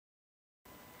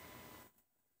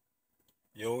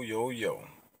Yo, yo, yo.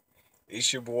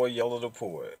 It's your boy Yehloe The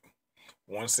Poet.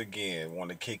 Once again, want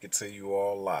to kick it to you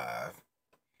all live.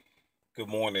 Good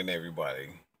morning, everybody.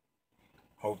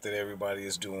 Hope that everybody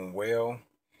is doing well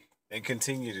and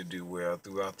continue to do well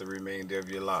throughout the remainder of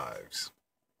your lives.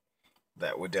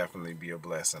 That would definitely be a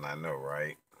blessing, I know,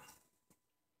 right?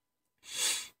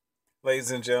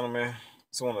 Ladies and gentlemen,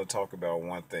 just want to talk about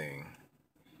one thing: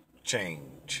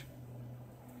 change.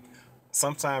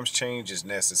 Sometimes change is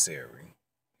necessary.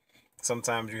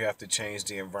 Sometimes you have to change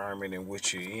the environment in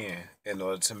which you're in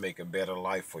order to make a better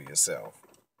life for yourself.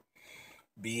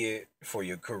 Be it for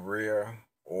your career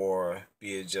or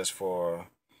be it just for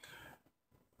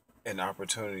an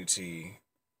opportunity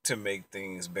to make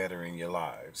things better in your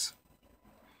lives.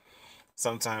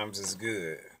 Sometimes it's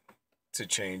good to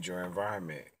change your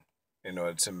environment in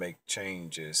order to make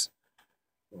changes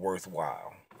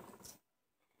worthwhile.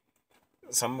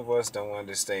 Some of us don't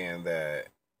understand that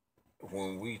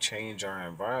when we change our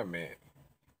environment,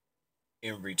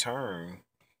 in return,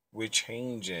 we're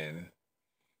changing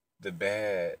the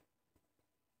bad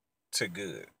to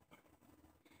good.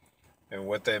 And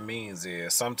what that means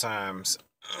is sometimes,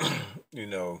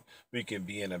 we can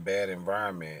be in a bad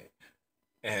environment,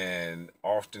 and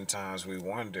oftentimes we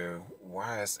wonder,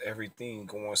 why is everything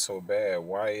going so bad?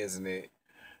 Why isn't it,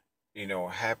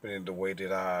 happening the way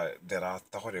that I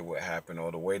thought it would happen,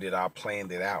 or the way that I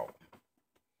planned it out?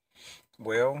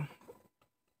 Well,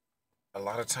 a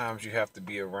lot of times you have to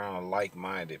be around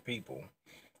like-minded people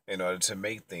in order to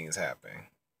make things happen.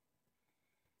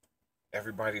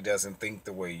 Everybody doesn't think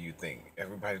the way you think.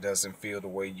 Everybody doesn't feel the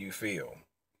way you feel.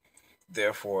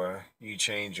 Therefore, you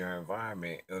change your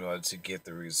environment in order to get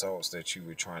the results that you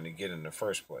were trying to get in the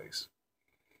first place.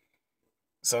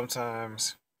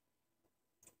 Sometimes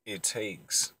it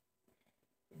takes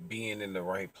being in the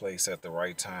right place at the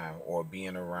right time or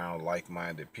being around like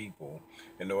minded people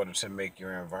in order to make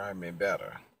your environment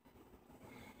better.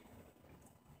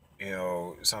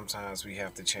 Sometimes we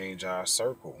have to change our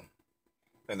circle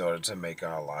in order to make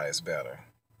our lives better.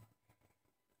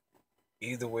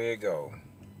 Either way it go,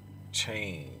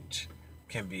 change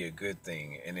can be a good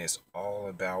thing, and it's all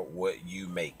about what you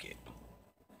make it.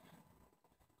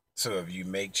 So if you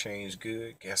make change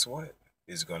good, guess what?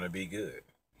 It's going to be good.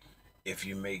 If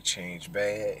you make change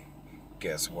bad,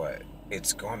 guess what?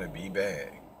 It's going to be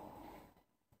bad.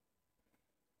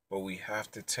 But we have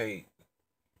to take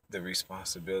the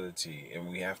responsibility and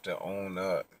we have to own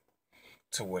up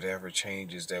to whatever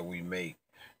changes that we make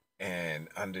and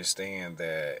understand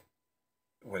that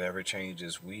whatever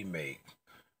changes we make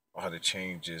are the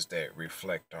changes that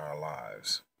reflect our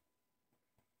lives.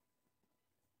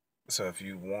 So if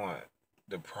you want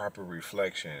the proper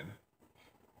reflection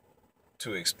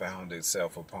to expound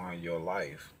itself upon your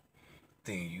life,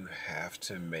 then you have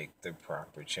to make the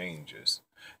proper changes.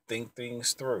 Think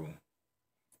things through.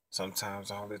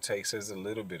 Sometimes all it takes is a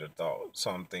little bit of thought.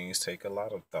 Some things take a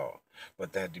lot of thought,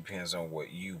 but that depends on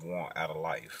what you want out of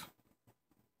life.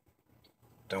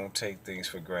 Don't take things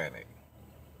for granted.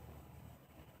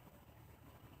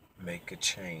 Make a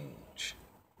change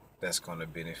that's going to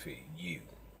benefit you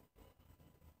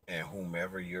and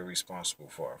whomever you're responsible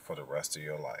for the rest of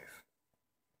your life.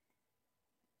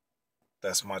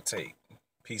 That's my take.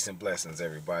 Peace and blessings,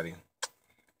 everybody.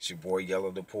 It's your boy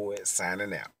Yehloe The Poet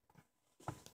signing out.